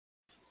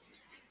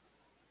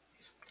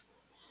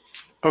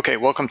Okay,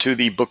 welcome to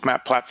the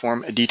Bookmap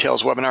Platform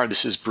Details webinar.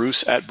 This is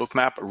Bruce at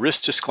Bookmap.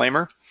 Risk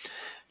disclaimer.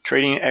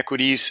 Trading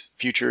equities,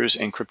 futures,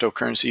 and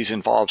cryptocurrencies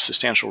involves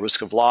substantial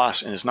risk of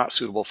loss and is not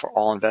suitable for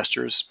all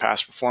investors.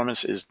 Past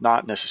performance is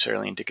not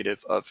necessarily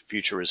indicative of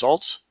future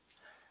results.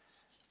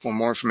 For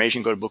more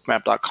information, go to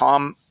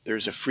bookmap.com.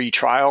 There's a free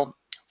trial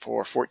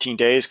for 14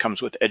 days,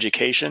 comes with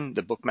education,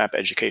 the Bookmap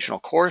educational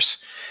course,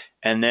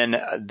 and then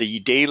the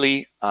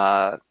daily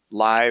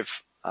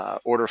live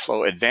order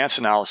flow advanced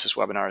analysis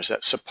webinars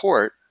that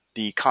support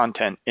the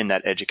content in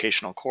that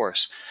educational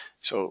course.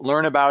 So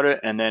learn about it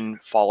and then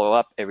follow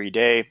up every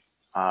day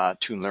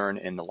to learn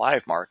in the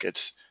live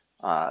markets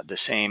the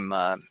same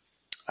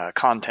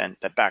content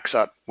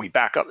that we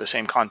back up the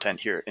same content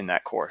here in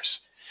that course.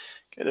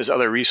 Okay, there's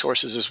other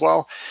resources as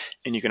well,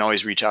 and you can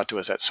always reach out to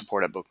us at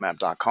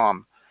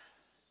support@bookmap.com.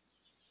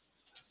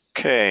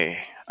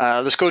 Okay,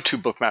 let's go to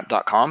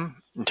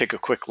bookmap.com and take a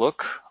quick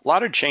look. A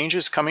lot of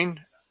changes coming.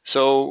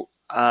 So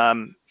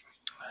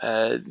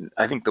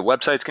I think the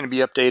website's going to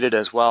be updated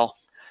as well.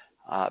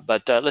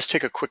 But let's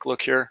take a quick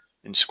look here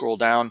and scroll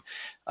down.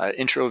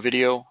 Intro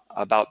video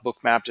about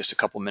Bookmap, just a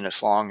couple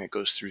minutes long. It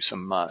goes through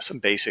some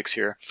basics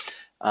here.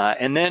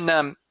 And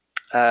then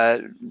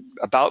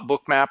about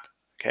Bookmap,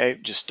 okay,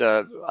 just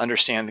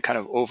understand the kind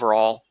of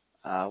overall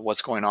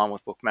what's going on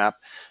with Bookmap,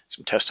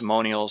 some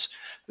testimonials.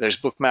 There's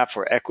Bookmap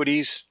for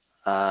equities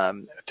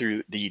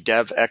through the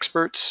dev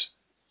experts.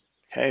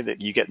 Okay,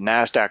 that you get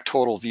NASDAQ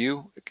total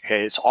view.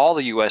 Okay, it's all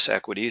the US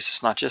equities.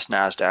 It's not just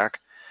NASDAQ.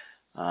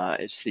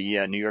 It's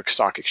the New York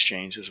Stock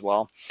Exchange as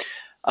well.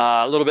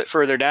 A little bit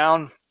further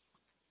down,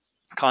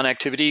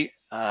 connectivity.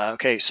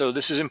 Okay, so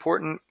this is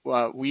important.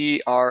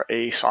 We are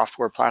a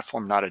software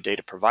platform, not a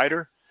data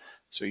provider.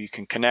 So you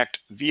can connect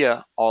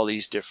via all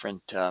these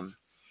different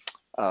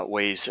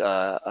ways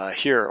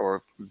here,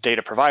 or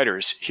data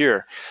providers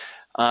here.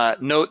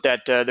 Note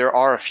that there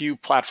are a few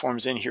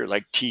platforms in here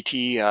like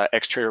TT,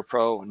 XTrader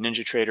Pro,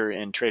 NinjaTrader,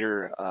 and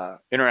Trader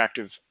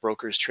Interactive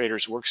Brokers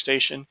Traders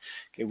Workstation.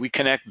 Okay, we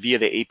connect via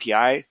the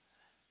API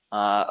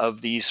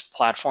of these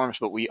platforms,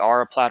 but we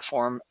are a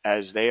platform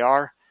as they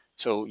are.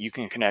 So you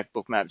can connect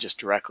Bookmap just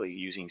directly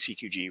using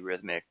CQG,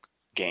 Rhythmic,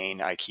 Gain,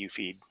 IQ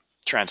Feed,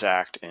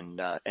 Transact,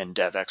 and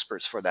Dev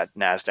Experts for that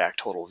NASDAQ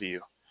total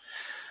view.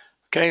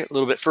 Okay, a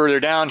little bit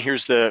further down,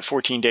 here's the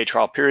 14-day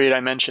trial period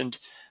I mentioned.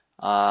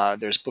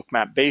 There's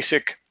Bookmap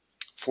Basic,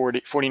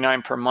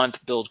 49 per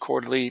month, billed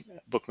quarterly.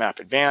 Bookmap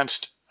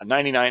Advanced,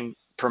 99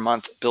 per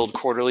month, billed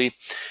quarterly.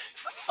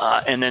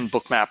 And then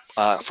Bookmap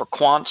for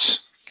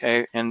quants.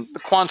 Okay, and the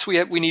quants,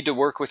 we need to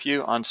work with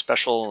you on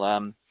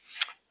special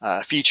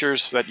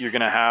features that you're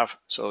going to have.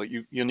 So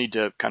you'll need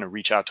to kind of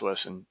reach out to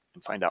us and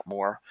find out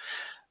more.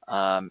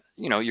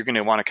 You know, you're going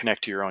to want to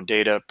connect to your own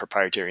data,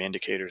 proprietary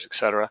indicators,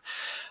 etc.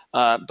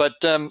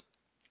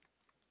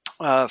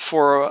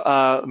 For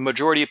a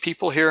majority of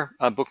people here,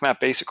 Bookmap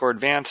Basic or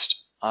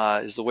Advanced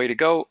is the way to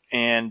go.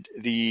 And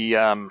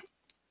the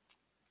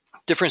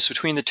difference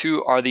between the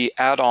two are the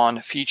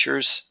add-on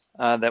features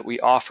that we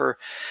offer.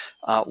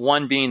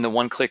 One being the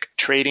one-click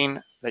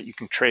trading that you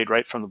can trade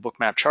right from the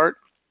Bookmap chart.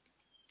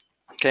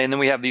 Okay, and then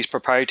we have these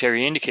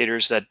proprietary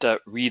indicators that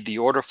read the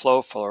order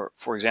flow for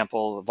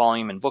example,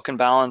 volume and book and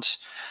balance,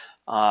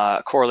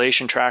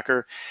 correlation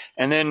tracker,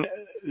 and then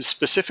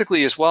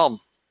specifically as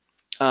well,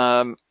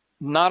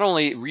 not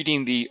only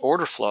reading the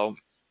order flow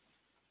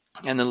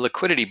and the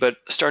liquidity, but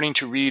starting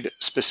to read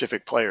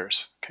specific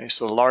players. Okay,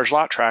 so the large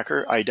lot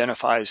tracker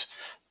identifies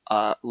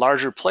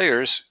larger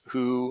players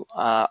who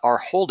are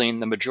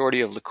holding the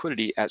majority of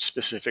liquidity at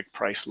specific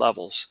price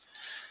levels.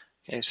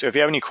 Okay, so if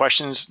you have any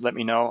questions, let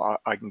me know.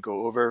 I can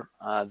go over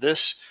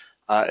this,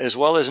 as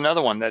well as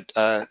another one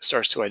that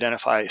starts to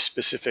identify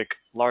specific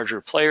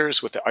larger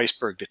players with the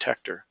iceberg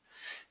detector.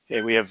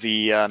 Okay, we have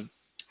the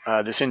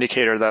this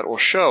indicator that will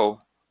show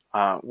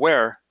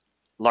where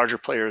larger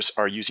players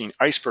are using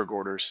iceberg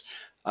orders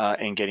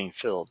and getting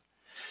filled.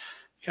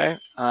 Okay,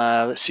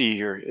 let's see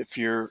here. If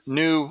you're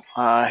new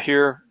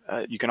here,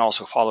 you can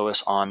also follow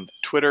us on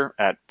Twitter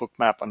at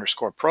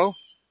bookmap_pro.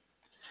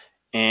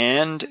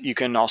 And you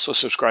can also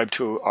subscribe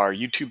to our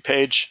YouTube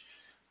page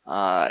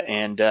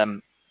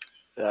and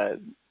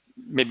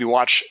maybe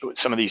watch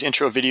some of these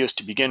intro videos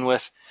to begin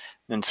with.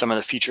 Then some of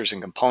the features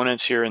and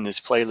components here in this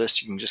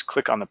playlist. You can just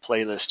click on the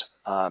playlist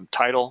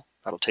title.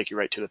 That'll take you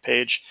right to the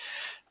page.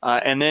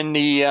 And then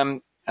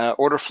the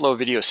order flow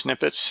video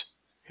snippets.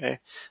 Okay,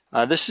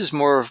 this is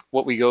more of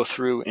what we go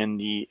through in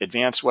the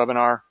advanced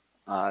webinar.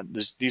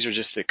 These are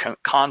just the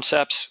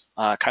concepts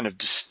kind of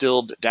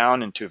distilled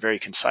down into a very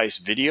concise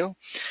video.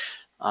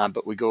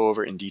 But we go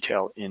over in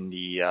detail in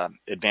the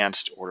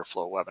advanced order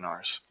flow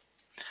webinars.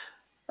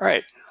 All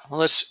right, well,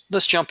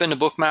 let's jump into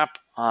Bookmap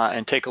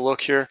and take a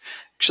look here.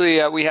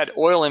 Actually, we had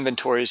oil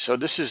inventories, so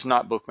this is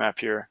not Bookmap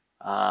here.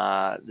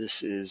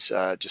 This is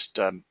just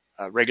a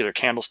regular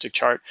candlestick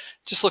chart.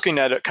 Just looking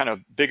at a kind of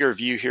bigger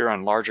view here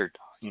on larger,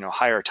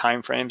 higher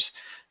time frames.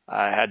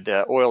 I had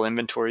oil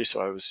inventory,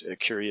 so I was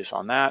curious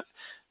on that.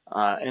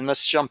 And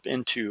let's jump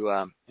into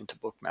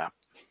Bookmap.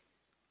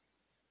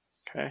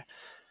 Okay.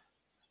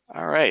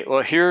 All right,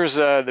 well, here's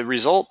the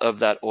result of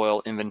that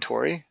oil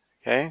inventory.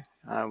 Okay,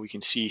 we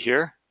can see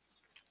here.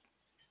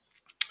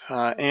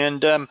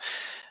 And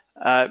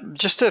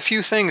just a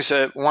few things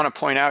I want to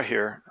point out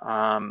here.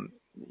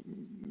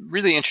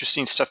 Really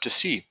interesting stuff to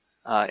see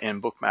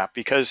in Bookmap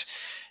because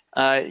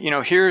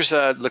here's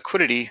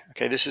liquidity.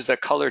 Okay, this is the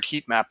colored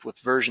heat map with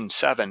version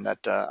 7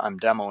 that I'm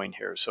demoing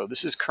here. So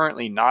this is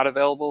currently not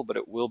available, but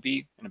it will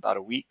be in about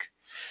a week.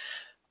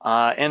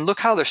 And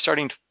look how they're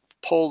starting to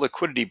pull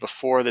liquidity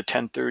before the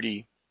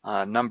 1030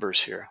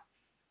 numbers here.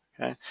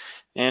 Okay,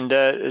 and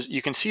as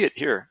you can see it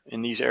here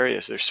in these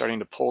areas, they're starting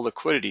to pull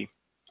liquidity,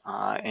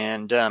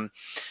 this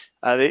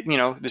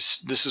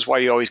is why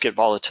you always get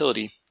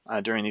volatility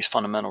during these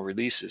fundamental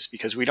releases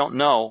because we don't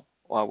know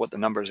what the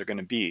numbers are going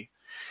to be,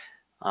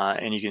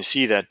 and you can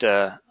see that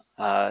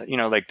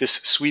like this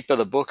sweep of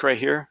the book right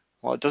here.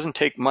 Well, it doesn't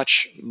take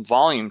much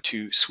volume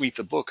to sweep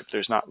the book if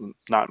there's not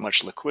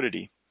much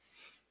liquidity.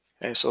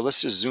 Okay, so let's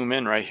just zoom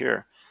in right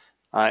here,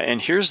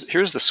 and here's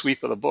the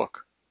sweep of the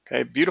book.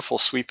 Okay, beautiful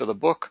sweep of the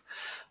book.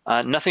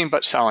 Nothing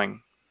but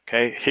selling,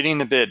 okay? Hitting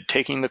the bid,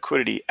 taking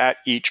liquidity at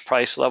each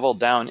price level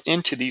down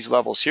into these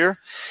levels here.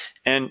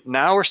 And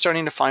now we're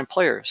starting to find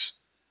players,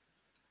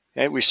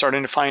 okay? We're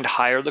starting to find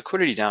higher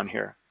liquidity down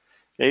here.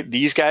 Okay?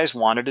 These guys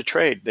wanted to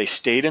trade. They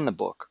stayed in the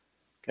book,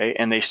 okay?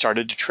 And they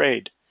started to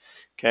trade,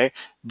 okay?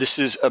 This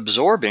is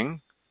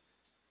absorbing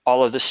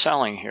all of this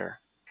selling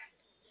here.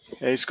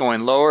 Okay? It's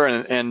going lower,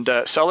 and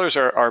sellers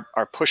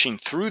are pushing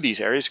through these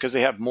areas because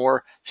they have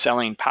more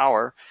selling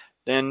power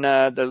than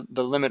the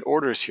limit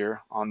orders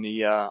here on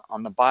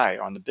the buy,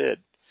 on the bid.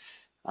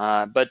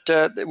 But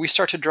we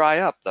start to dry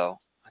up though,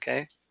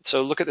 okay?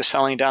 So look at the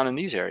selling down in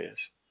these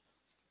areas.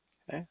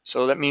 Okay?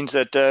 So that means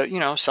that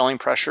selling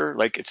pressure,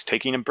 like it's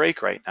taking a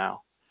break right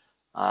now.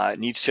 It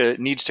needs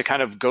to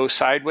kind of go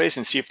sideways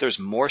and see if there's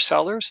more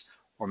sellers,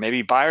 or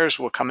maybe buyers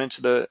will come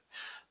into the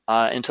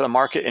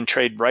market and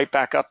trade right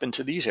back up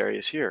into these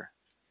areas here.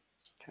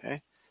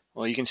 Okay,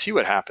 well, you can see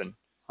what happened.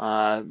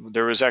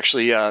 There was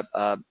actually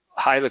a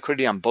high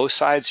liquidity on both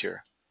sides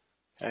here.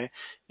 Okay,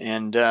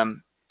 and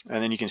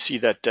then you can see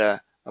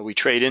that we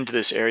trade into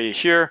this area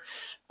here,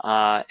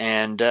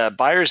 and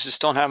buyers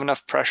just don't have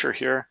enough pressure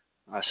here.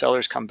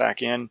 Sellers come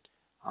back in,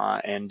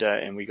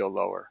 and we go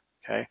lower.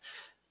 Okay,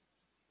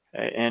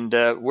 and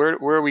where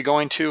are we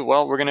going to?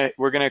 Well,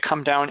 we're gonna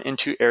come down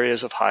into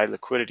areas of high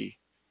liquidity.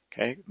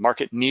 Okay,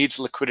 market needs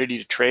liquidity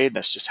to trade.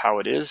 That's just how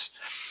it is.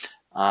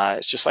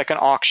 It's just like an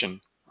auction,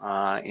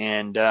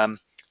 and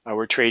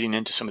we're trading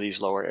into some of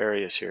these lower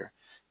areas here.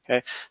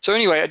 Okay, so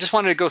anyway, I just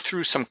wanted to go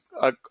through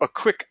a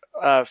quick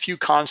few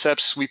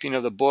concepts: sweeping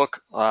of the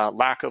book,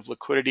 lack of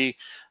liquidity,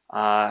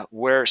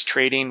 where it's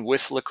trading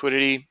with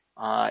liquidity,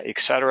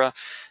 etc.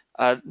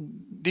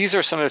 These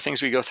are some of the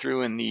things we go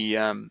through in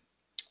the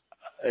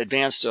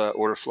advanced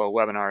order flow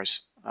webinars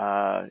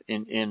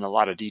in a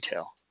lot of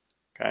detail.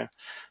 Okay.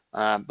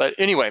 But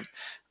anyway,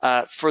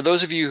 for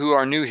those of you who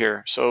are new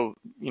here, so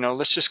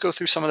let's just go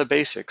through some of the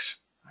basics,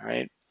 all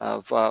right,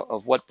 of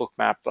what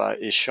Bookmap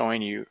is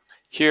showing you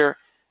here,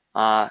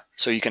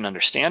 so you can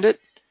understand it,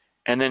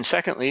 and then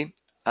secondly,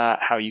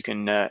 how you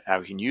can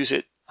use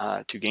it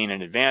to gain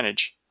an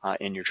advantage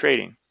in your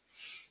trading.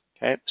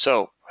 Okay,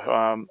 so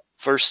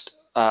first,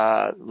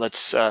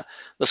 let's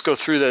go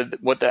through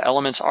what the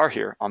elements are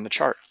here on the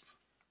chart.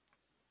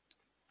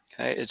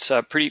 Okay, it's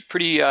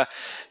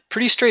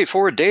pretty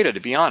straightforward data, to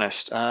be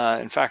honest.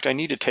 In fact, I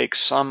need to take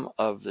some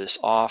of this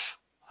off.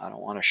 I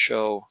don't want to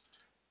show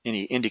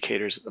any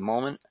indicators at the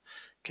moment.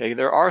 Okay,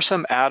 there are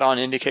some add-on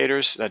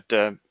indicators that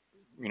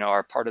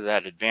are part of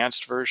that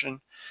advanced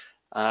version,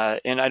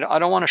 and I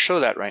don't want to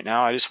show that right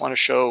now. I just want to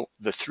show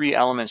the 3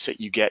 elements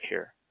that you get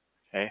here.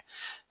 Okay,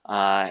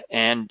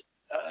 and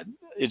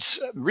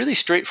it's really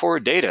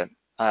straightforward data.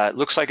 It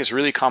looks like it's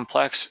really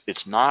complex.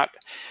 It's not.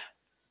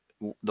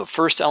 The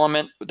first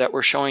element that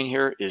we're showing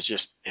here is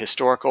just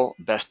historical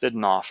best bid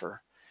and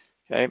offer.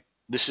 Okay,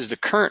 this is the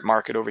current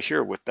market over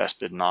here with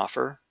best bid and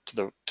offer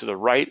to the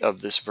right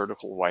of this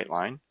vertical white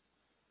line.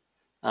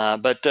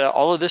 But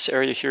all of this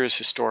area here is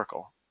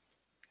historical.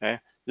 Okay,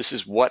 this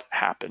is what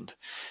happened,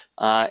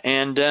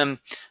 and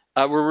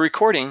we're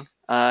recording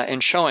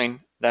and showing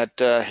that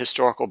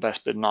historical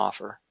best bid and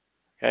offer.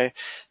 Okay,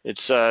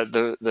 it's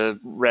the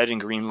red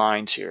and green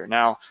lines here.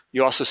 Now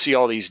you also see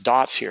all these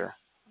dots here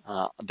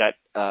that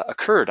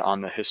occurred on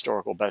the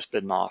historical best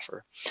bid and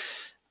offer.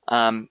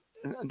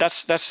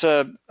 That's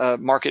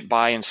market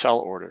buy and sell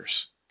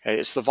orders. Okay,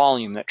 it's the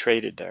volume that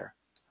traded there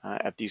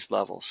at these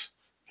levels.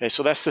 Okay,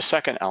 so that's the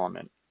second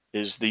element,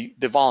 is the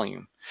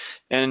volume,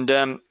 and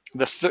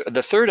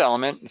the third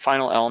element, the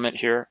final element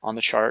here on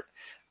the chart,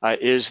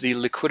 is the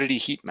liquidity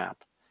heat map.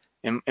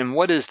 And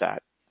what is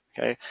that?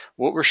 Okay,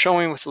 what we're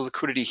showing with the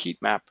liquidity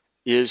heat map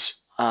is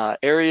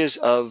areas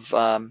of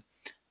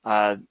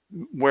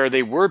where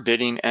they were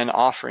bidding and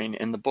offering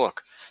in the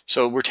book.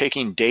 So we're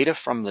taking data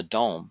from the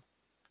DOM,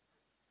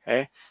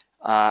 okay,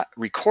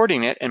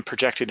 recording it and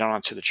projecting it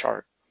onto the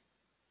chart.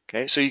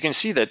 Okay, so you can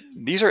see that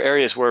these are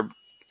areas where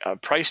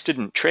price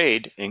didn't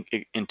trade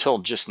until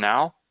just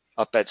now,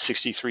 up at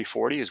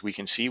 63.40. As we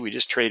can see, we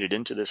just traded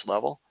into this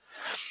level.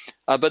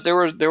 But there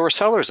were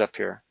sellers up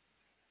here.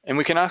 And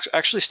we can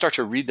actually start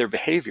to read their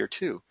behavior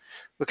too.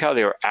 Look how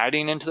they were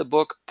adding into the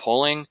book,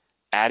 pulling,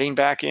 adding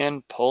back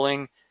in,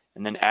 pulling,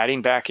 and then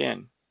adding back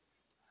in.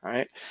 All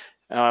right.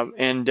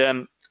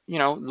 You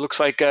know, looks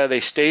like they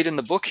stayed in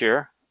the book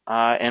here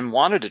and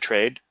wanted to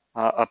trade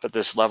up at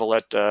this level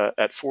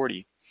at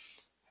 40.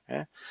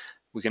 Okay.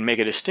 We can make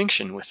a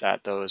distinction with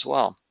that though as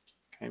well.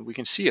 Okay. We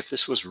can see if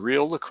this was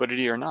real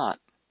liquidity or not.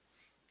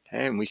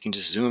 Okay. And we can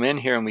just zoom in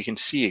here and we can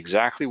see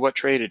exactly what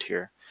traded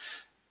here.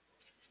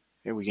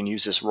 Okay. We can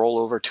use this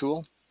rollover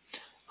tool.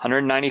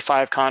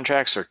 195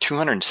 contracts or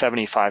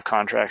 275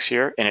 contracts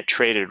here, and it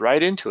traded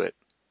right into it,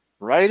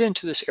 right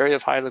into this area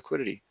of high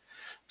liquidity.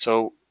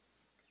 So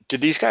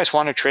did these guys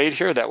want to trade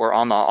here that were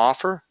on the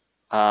offer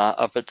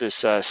up at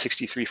this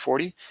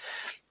 63.40?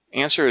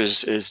 Answer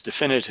is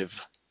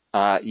definitive,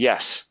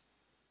 yes.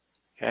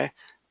 Okay,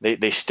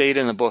 they stayed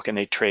in the book and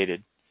they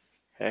traded.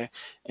 Okay,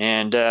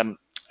 and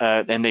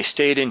they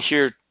stayed in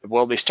here.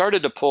 Well, they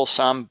started to pull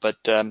some, but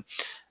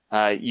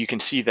you can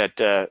see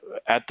that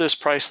at this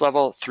price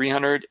level,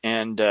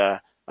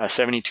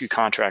 372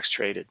 contracts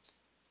traded.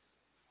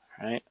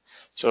 Right,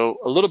 so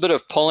a little bit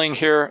of pulling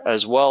here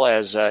as well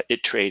as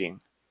it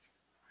trading.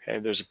 Okay,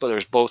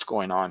 there's both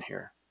going on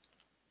here.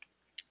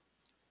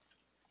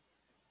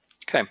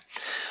 Okay.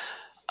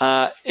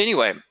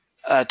 Anyway,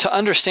 to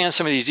understand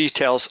some of these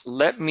details,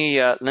 let me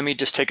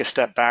just take a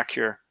step back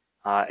here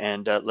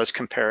and let's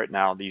compare it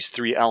now. These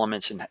three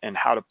elements and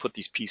how to put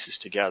these pieces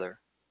together.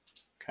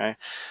 Okay.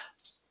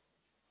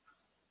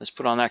 Let's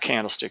put on that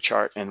candlestick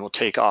chart and we'll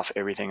take off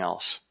everything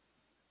else.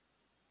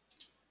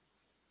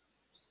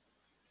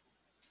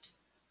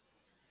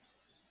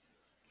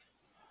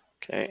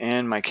 Okay,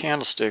 and my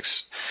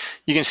candlesticks,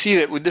 you can see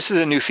that this is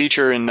a new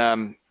feature in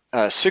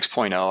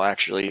 6.0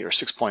 actually, or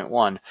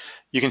 6.1.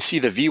 You can see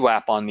the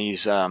VWAP on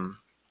these on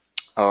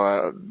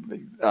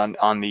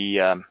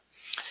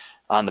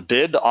the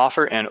bid, the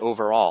offer, and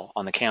overall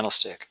on the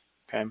candlestick.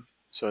 Okay,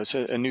 so it's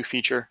a new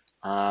feature.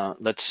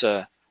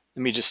 Let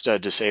me just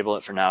disable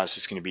it for now. It's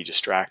just going to be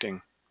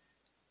distracting.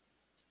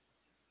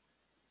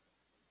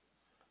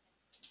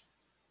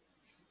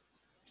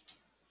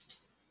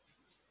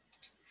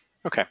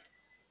 Okay.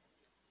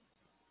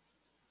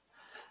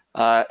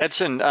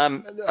 Edson,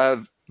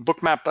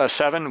 Bookmap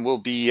 7 will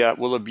be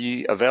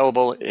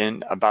available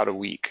in about a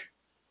week.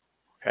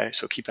 Okay,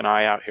 so keep an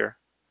eye out here.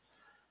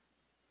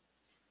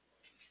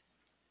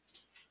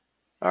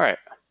 All right.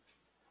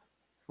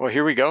 Well,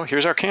 here we go.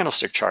 Here's our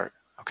candlestick chart.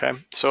 Okay,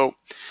 so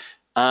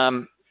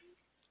we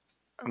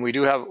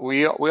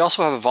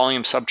also have a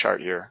volume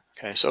subchart here.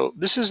 Okay, so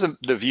this is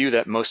the view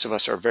that most of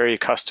us are very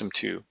accustomed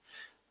to.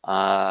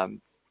 Let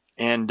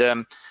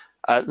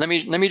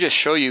me just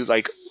show you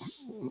like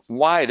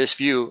why this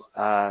view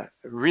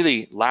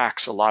really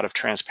lacks a lot of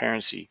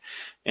transparency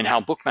and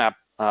how Bookmap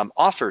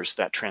offers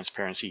that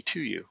transparency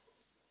to you.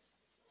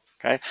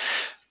 Okay,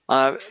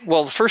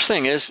 well, the first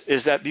thing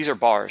is that these are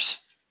bars.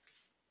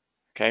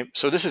 Okay,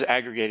 so this is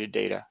aggregated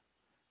data.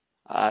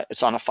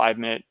 It's on a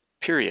 5-minute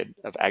period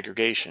of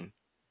aggregation.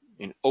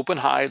 In open,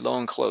 high, low,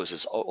 and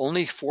closes,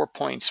 only 4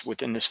 points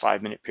within this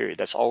 5-minute period.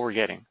 That's all we're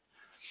getting.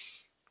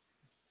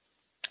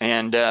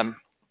 And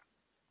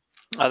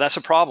that's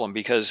a problem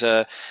because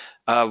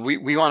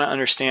we want to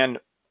understand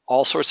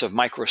all sorts of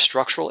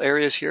microstructural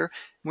areas here.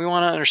 We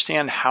want to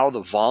understand how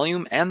the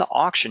volume and the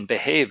auction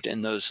behaved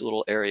in those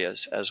little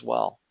areas as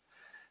well.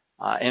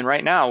 And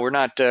right now we're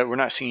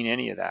not seeing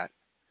any of that.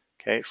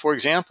 Okay, for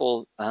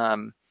example,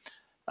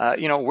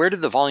 you know, where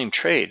did the volume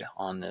trade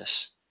on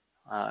this?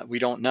 We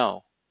don't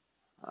know.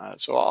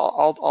 So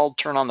I'll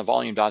turn on the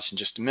volume dots in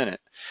just a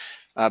minute.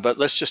 But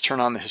let's just turn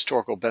on the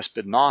historical best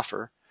bid and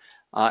offer.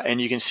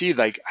 And you can see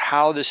like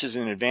how this is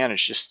an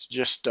advantage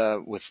just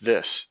with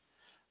this,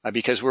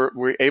 because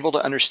we're able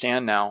to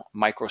understand now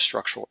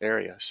microstructural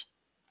areas.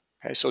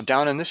 Okay, so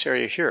down in this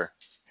area here,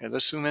 okay,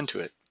 let's zoom into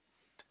it.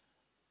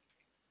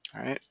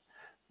 All right,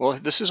 well,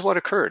 this is what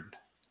occurred.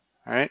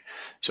 All right,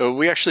 so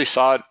we actually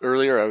saw it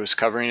earlier. I was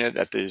covering it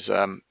at these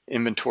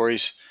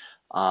inventories.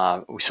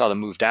 We saw the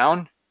move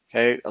down.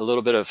 Okay, a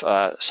little bit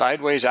of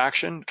sideways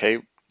action. Okay,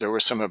 there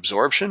was some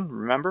absorption,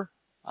 remember,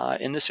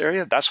 in this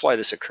area. That's why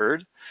this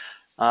occurred.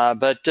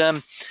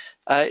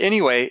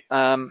 Anyway,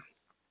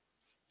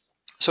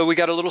 so we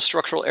got a little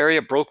structural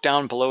area, broke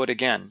down below it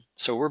again.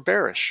 So we're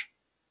bearish.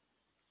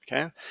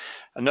 Okay,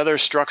 another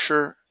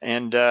structure,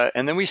 and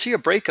then we see a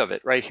break of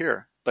it right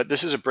here. But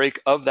this is a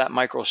break of that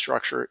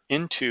microstructure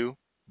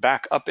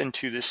back up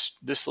into this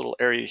little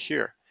area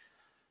here.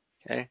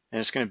 Okay, and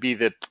it's going to be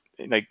there's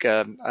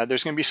going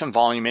to be some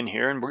volume in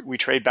here, and we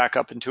trade back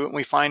up into it, and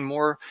we find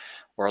more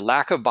or a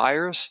lack of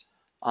buyers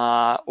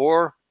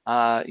or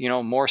you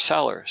know, more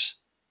sellers.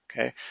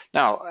 Okay,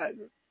 now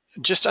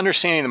just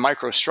understanding the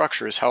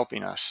microstructure is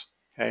helping us.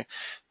 Okay,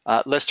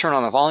 let's turn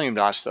on the volume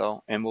dots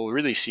though, and we'll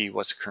really see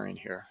what's occurring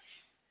here.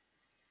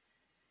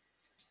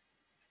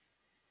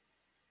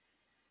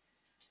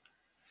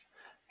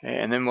 Okay,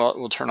 and then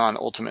we'll turn on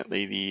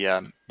ultimately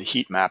the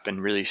heat map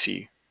and really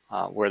see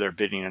where they're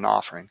bidding and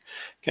offering.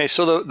 Okay,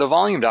 so the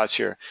volume dots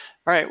here.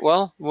 All right,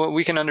 well,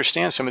 we can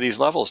understand some of these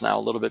levels now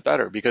a little bit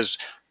better, because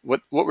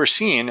what we're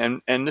seeing,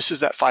 and this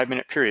is that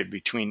 5-minute period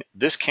between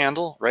this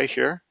candle right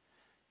here,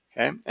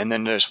 okay, and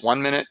then there's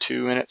 1 minute,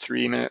 2 minute,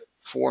 3 minute,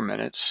 4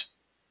 minutes.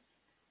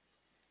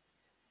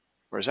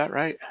 Or is that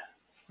right?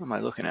 What am I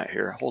looking at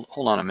here? Hold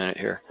on a minute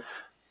here.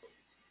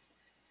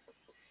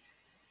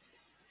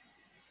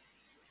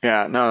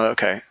 Yeah, no,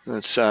 okay.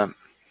 Let's let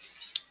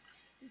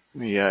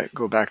me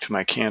go back to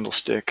my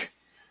candlestick.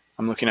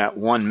 I'm looking at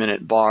 1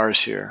 minute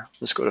bars here.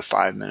 Let's go to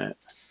 5 minute.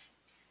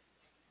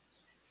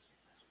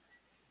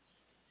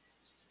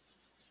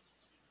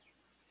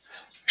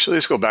 Actually,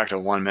 let's go back to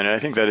 1 minute. I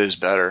think that is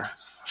better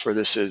for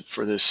this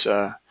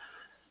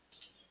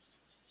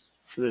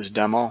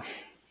demo.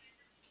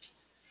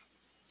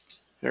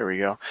 There we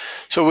go.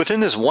 So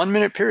within this 1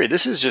 minute period,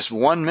 this is just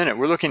 1 minute.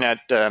 We're looking at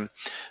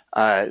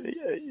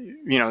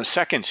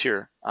seconds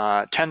here,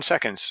 10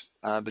 seconds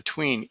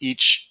between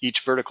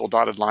each vertical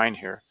dotted line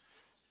here.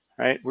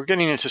 Right? We're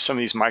getting into some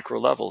of these micro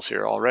levels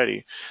here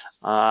already,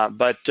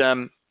 but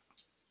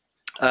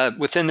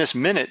within this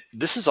minute,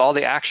 this is all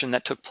the action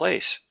that took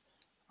place.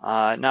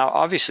 Now,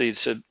 obviously,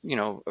 it's a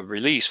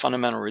release,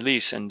 fundamental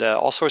release, and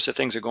all sorts of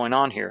things are going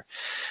on here.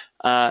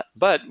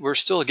 But we're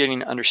still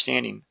getting an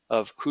understanding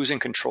of who's in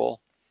control,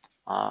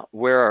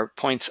 where are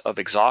points of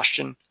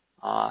exhaustion,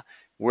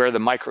 where the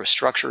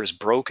microstructure is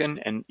broken,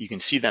 and you can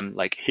see them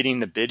like hitting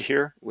the bid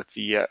here with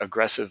the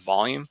aggressive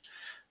volume.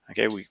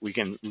 Okay, we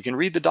can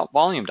read the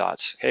volume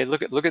dots. Okay,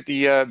 look at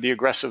the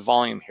aggressive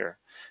volume here.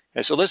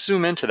 Okay, so let's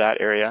zoom into that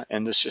area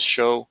and let's just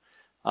show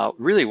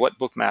really what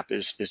Bookmap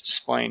is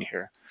displaying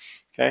here.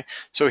 Okay,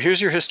 so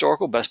here's your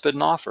historical best bid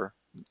and offer.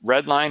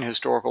 Red line,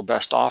 historical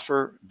best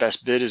offer,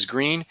 best bid is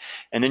green,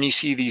 and then you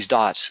see these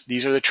dots.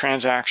 These are the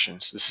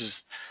transactions. This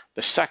is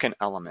the second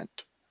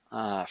element.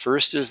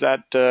 First is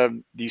that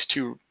these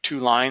two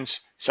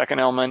lines. Second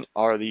element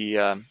are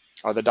the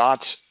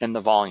dots and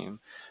the volume.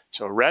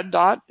 So red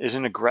dot is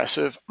an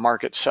aggressive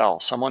market sell.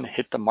 Someone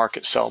hit the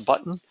market sell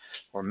button,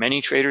 or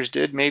many traders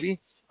did maybe,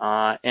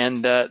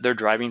 and they're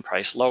driving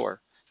price lower.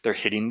 They're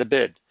hitting the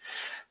bid.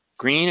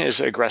 Green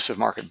is aggressive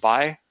market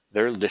buy.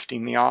 They're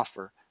lifting the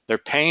offer. They're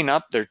paying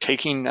up. They're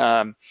taking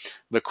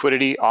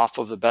liquidity off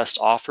of the best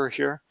offer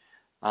here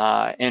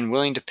and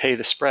willing to pay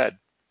the spread.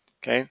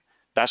 Okay,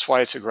 that's why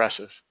it's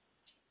aggressive.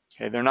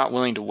 Okay, they're not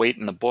willing to wait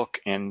in the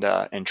book and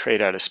trade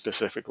at a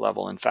specific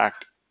level. In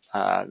fact,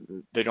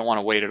 they don't want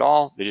to wait at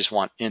all. They just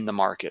want in the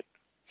market.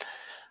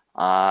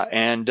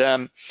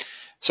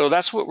 So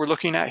that's what we're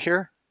looking at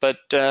here. But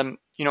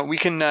we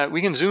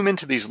can zoom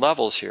into these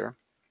levels here.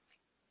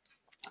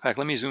 In fact,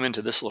 let me zoom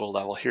into this little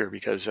level here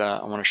because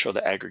I want to show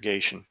the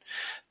aggregation.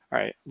 All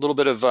right, a little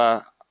bit of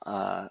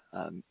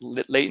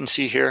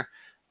latency here.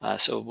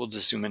 So we'll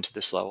just zoom into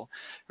this level. All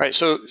right,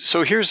 so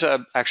here's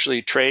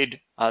actually trade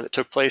that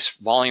took place,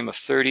 volume of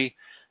 30.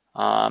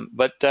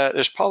 But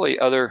there's probably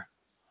other,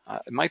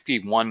 it might be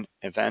one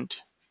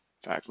event.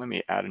 In fact, let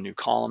me add a new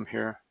column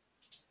here.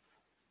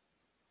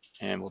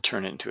 And we'll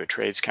turn it into a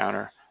trades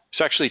counter.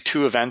 It's actually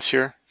 2 events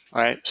here.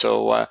 All right,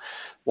 so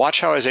watch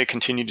how as I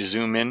continue to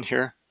zoom in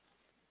here.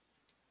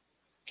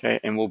 Okay,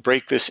 and we'll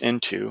break this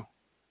into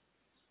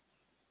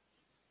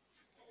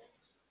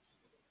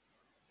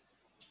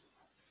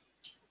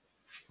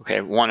okay,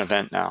 1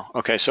 event now.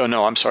 Okay, so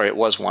no, I'm sorry, it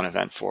was 1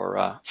 event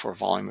for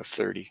volume of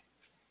 30.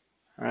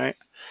 All right,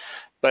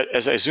 but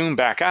as I zoom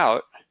back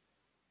out,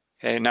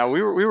 okay, now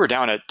we were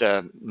down at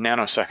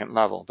nanosecond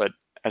level, but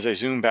as I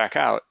zoom back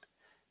out,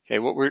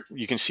 okay,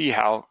 you can see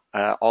how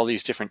all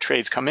these different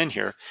trades come in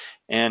here,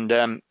 and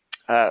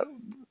I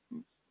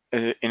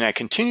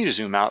continue to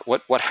zoom out.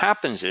 What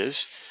happens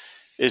is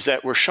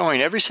that we're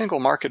showing every single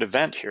market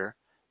event here,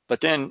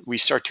 but then we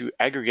start to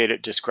aggregate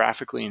it just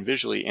graphically and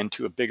visually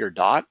into a bigger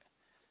dot.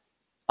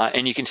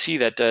 And you can see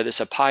that it's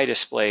a pie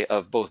display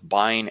of both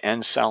buying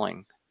and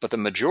selling, but the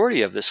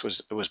majority of this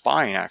was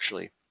buying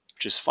actually,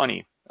 which is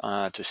funny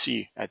to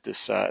see at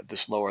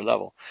this lower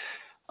level.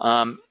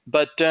 So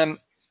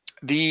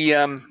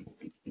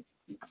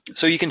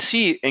you can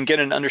see and get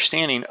an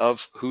understanding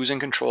of who's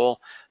in control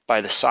by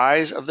the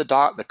size of the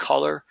dot, the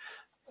color,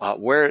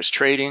 where it's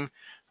trading,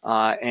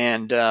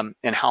 and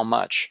how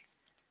much.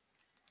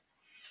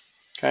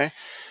 Okay.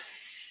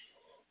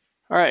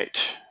 All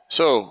right.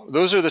 So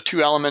those are the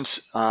 2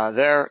 elements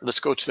there. Let's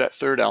go to that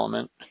 3rd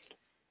element.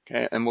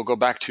 Okay, and we'll go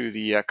back to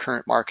the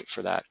current market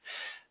for that.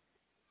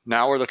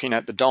 Now we're looking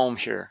at the dome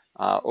here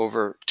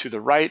over to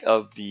the right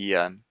of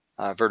the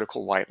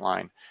vertical white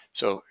line.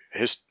 So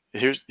here's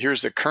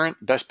the current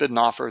best bid and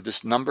offer.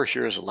 This number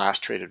here is the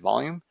last traded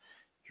volume.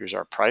 Here's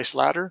our price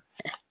ladder,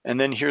 and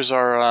then here's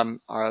our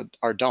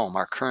dome,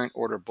 our current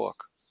order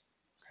book.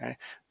 Okay,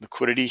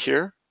 liquidity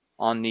here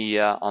on the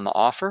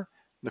offer,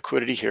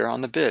 liquidity here on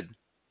the bid,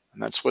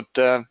 and that's what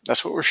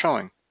we're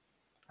showing.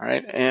 All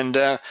right,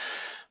 and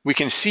we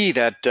can see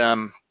that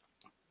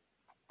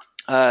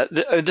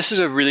this is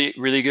a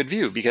really good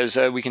view because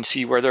we can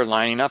see where they're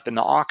lining up in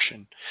the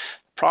auction.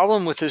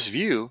 Problem with this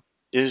view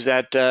is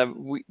that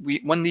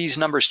when these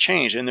numbers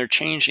change, and they're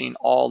changing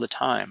all the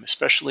time,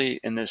 especially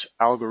in this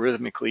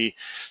algorithmically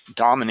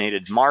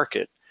dominated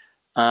market,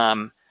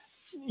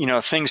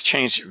 things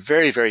change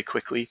very, very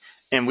quickly,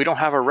 and we don't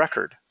have a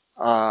record.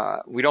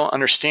 We don't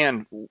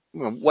understand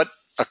what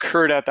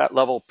occurred at that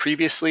level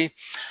previously,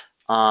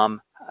 how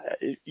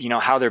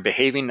they're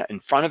behaving in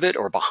front of it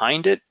or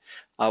behind it.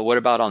 What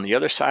about on the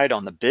other side,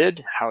 on the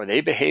bid? How are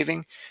they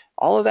behaving?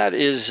 All of that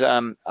is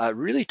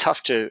really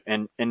tough to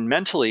and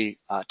mentally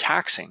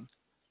taxing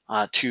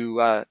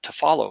to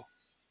follow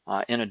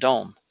in a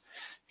dome.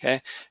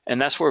 Okay,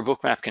 and that's where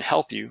Bookmap can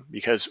help you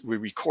because we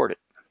record it.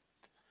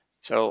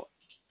 So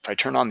if I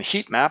turn on the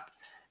heat map,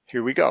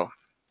 here we go.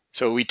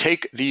 So we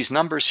take these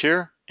numbers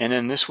here, and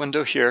in this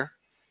window here,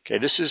 okay,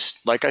 this is,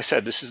 like I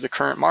said, this is the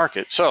current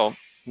market. So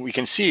we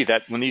can see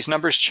that when these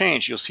numbers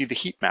change, you'll see the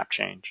heat map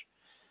change.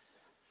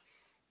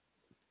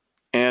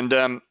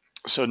 And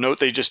so note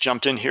they just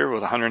jumped in here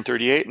with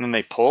 138 and then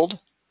they pulled,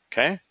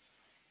 okay?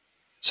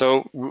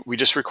 So we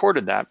just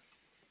recorded that.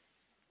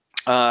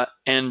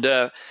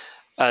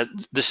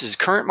 This is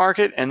current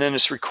market, and then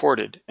it's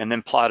recorded and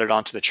then plotted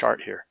onto the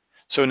chart here.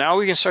 So now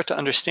we can start to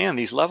understand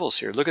these levels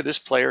here. Look at this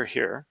player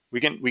here. We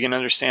can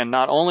understand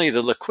not only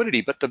the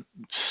liquidity, but the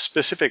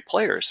specific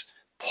players.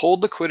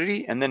 Pulled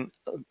liquidity and then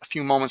a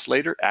few moments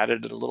later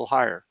added it a little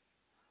higher.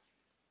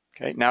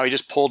 Okay, now he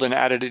just pulled and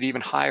added it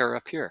even higher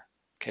up here.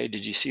 Okay,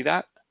 did you see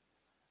that?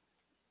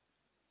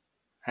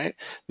 Right?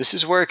 This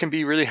is where it can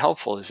be really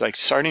helpful. It's like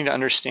starting to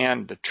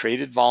understand the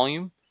traded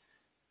volume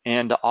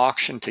and the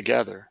auction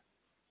together.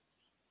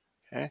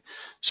 Okay,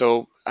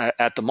 so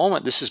at the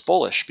moment this is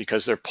bullish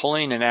because they're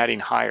pulling and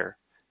adding higher,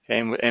 okay?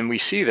 And we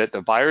see that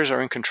the buyers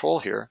are in control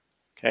here.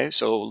 Okay,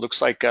 so it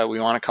looks like we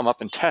want to come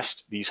up and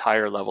test these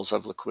higher levels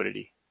of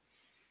liquidity.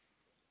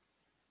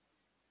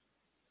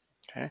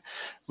 Okay,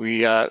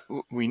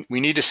 we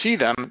need to see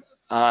them,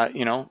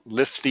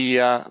 lift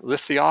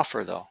the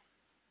offer though.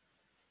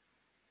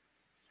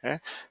 Okay,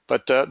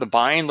 but the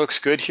buying looks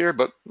good here.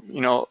 But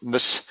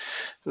let's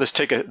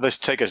take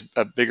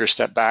a bigger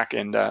step back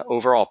and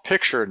overall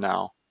picture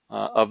now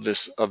of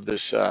this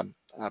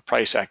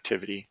price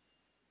activity.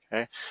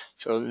 Okay,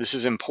 so this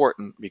is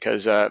important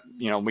because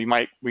we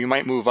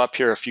might move up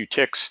here a few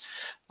ticks,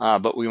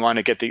 but we want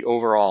to get the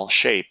overall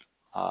shape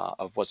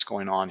of what's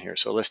going on here.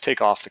 So let's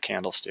take off the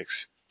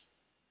candlesticks.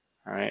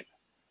 All right,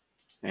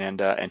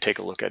 and take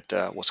a look at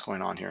what's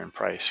going on here in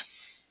price.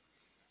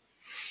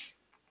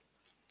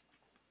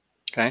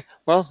 Okay,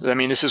 well, I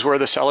mean, this is where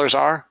the sellers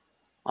are,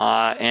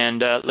 and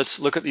let's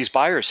look at these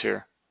buyers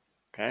here.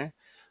 Okay,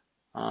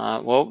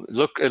 well,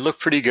 it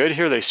looked pretty good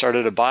here. They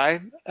started to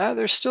buy.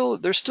 They're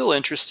still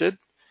interested,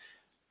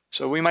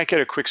 so we might get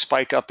a quick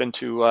spike up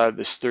into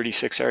this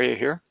 36 area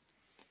here.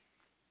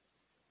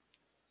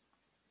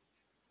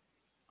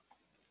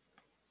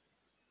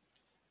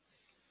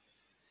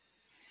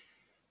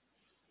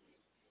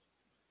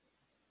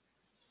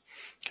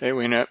 Okay,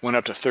 we went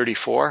up to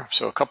 34,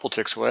 so a couple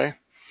ticks away.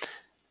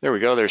 There we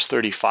go. There's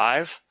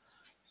 35.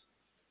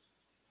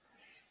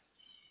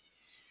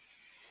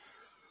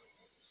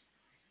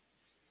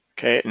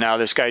 Okay, now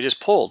this guy just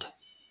pulled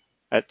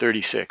at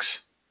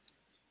 36.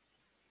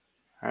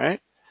 All right.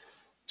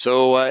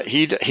 So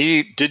he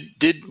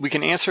did. We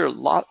can answer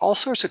all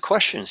sorts of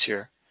questions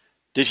here.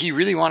 Did he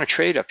really want to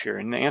trade up here?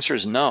 And the answer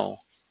is no.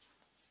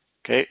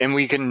 Okay, and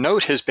we can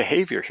note his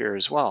behavior here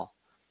as well.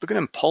 Look at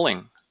him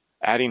pulling,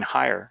 adding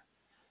higher.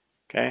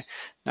 Okay,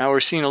 now we're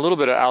seeing a little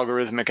bit of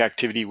algorithmic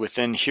activity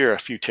within here, a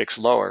few ticks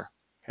lower.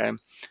 Okay,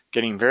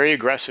 getting very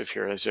aggressive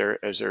here as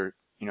they're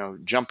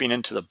jumping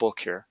into the book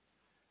here.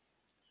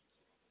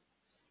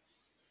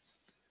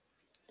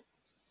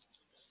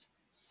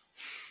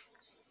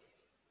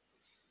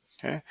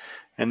 Okay,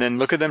 and then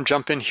look at them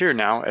jump in here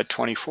now at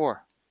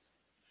 24.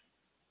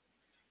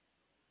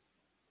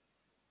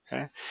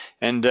 Okay,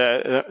 and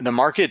the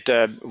market,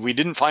 we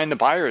didn't find the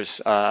buyers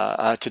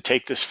to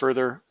take this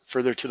further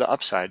to the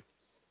upside.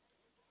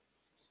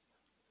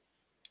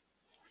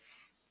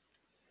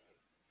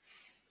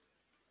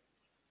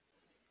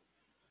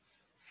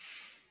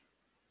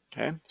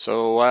 Okay,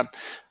 so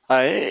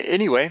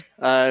anyway,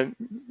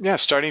 yeah,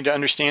 starting to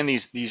understand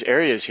these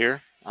areas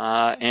here,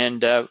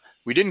 and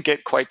we didn't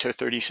get quite to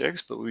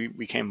 36, but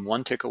we came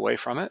one tick away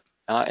from it,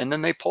 and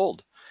then they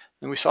pulled,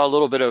 and we saw a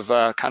little bit of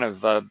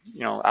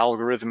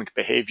algorithmic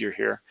behavior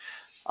here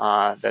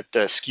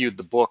that skewed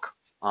the book,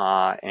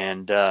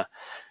 and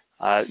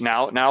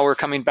now we're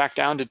coming back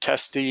down to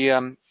test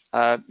the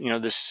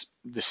this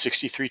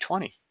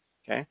 63.20.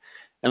 Okay,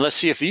 and let's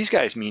see if these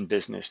guys mean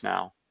business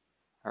now.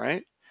 All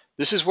right.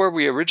 This is where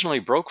we originally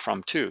broke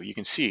from too, you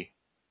can see,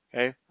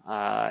 okay?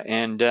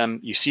 And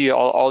you see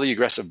all the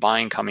aggressive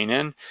buying coming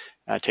in,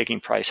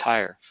 taking price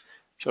higher.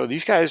 So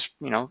these guys,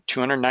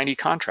 290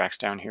 contracts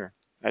down here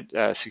at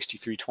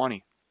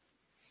 63.20.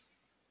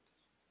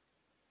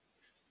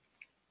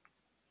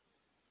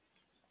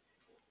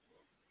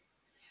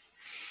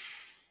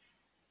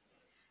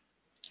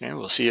 Okay,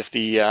 we'll see if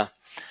the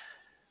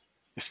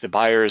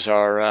buyers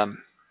are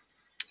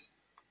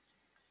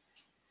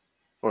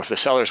or if the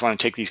sellers want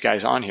to take these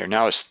guys on here.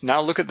 Now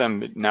look at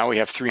them. Now we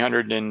have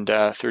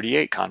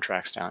 338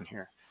 contracts down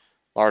here.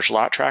 Large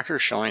lot tracker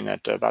showing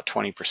that about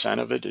 20%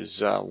 of it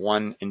is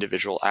one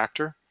individual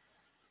actor.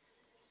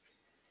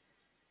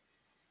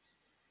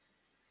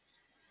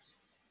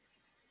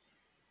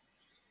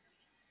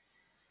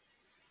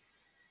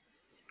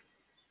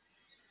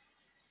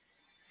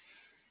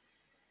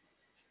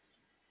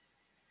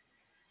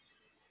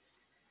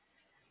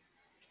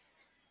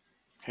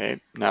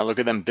 Okay, now look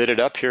at them bid it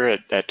up here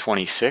at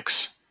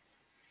 26.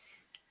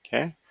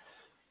 Okay,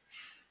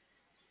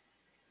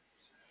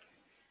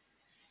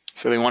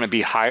 so they want to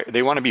be higher.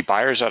 They want to be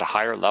buyers at a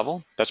higher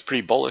level. That's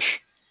pretty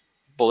bullish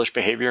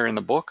behavior in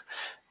the book.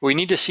 We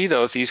need to see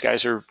though if these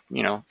guys are,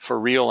 you know, for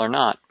real or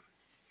not.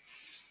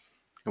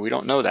 And we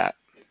don't know that.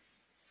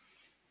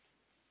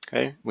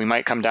 Okay, we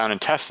might come down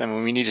and test them,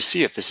 and we need to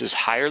see if this is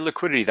higher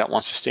liquidity that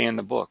wants to stay in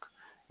the book.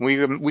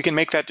 We can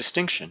make that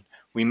distinction.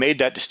 We made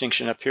that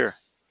distinction up here.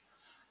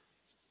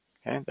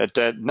 Okay,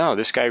 that no,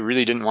 this guy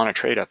really didn't want to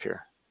trade up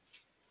here.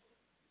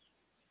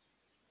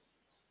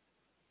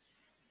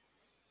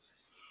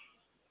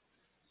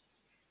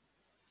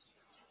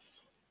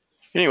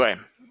 Anyway,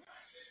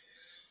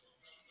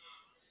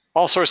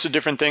 all sorts of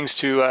different things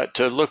to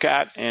look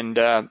at and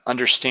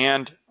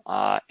understand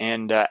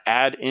and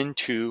add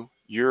into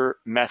your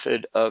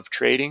method of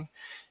trading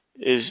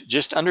is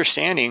just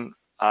understanding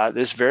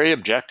this very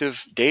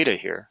objective data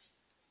here,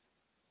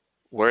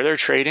 where they're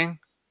trading,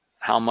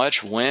 how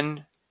much,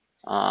 when,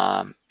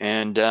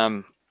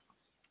 and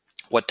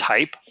what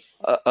type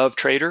of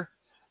trader,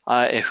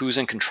 who's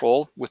in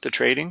control with the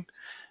trading,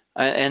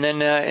 and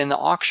then in the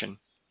auction.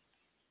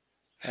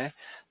 Okay,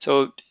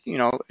 so you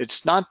know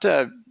it's not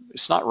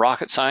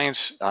rocket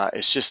science.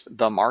 It's just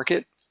the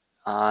market,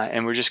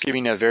 and we're just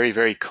giving a very,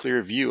 very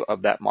clear view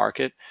of that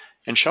market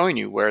and showing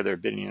you where they're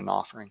bidding and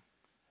offering,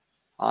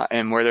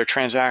 and where they're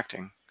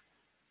transacting,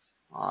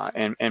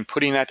 and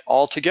putting that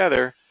all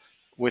together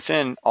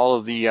within all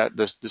of the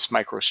this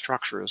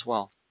microstructure as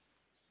well.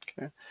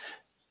 Okay,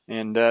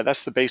 and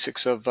that's the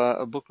basics of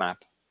a Bookmap.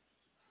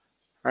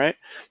 All right.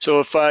 So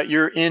if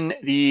you're in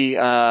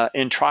the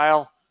in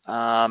trial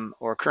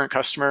or current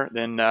customer,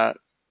 then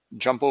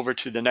jump over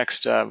to the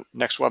next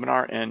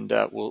webinar, and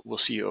we'll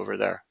see you over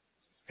there.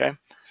 Okay. All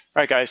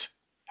right, guys.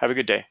 Have a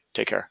good day.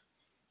 Take care.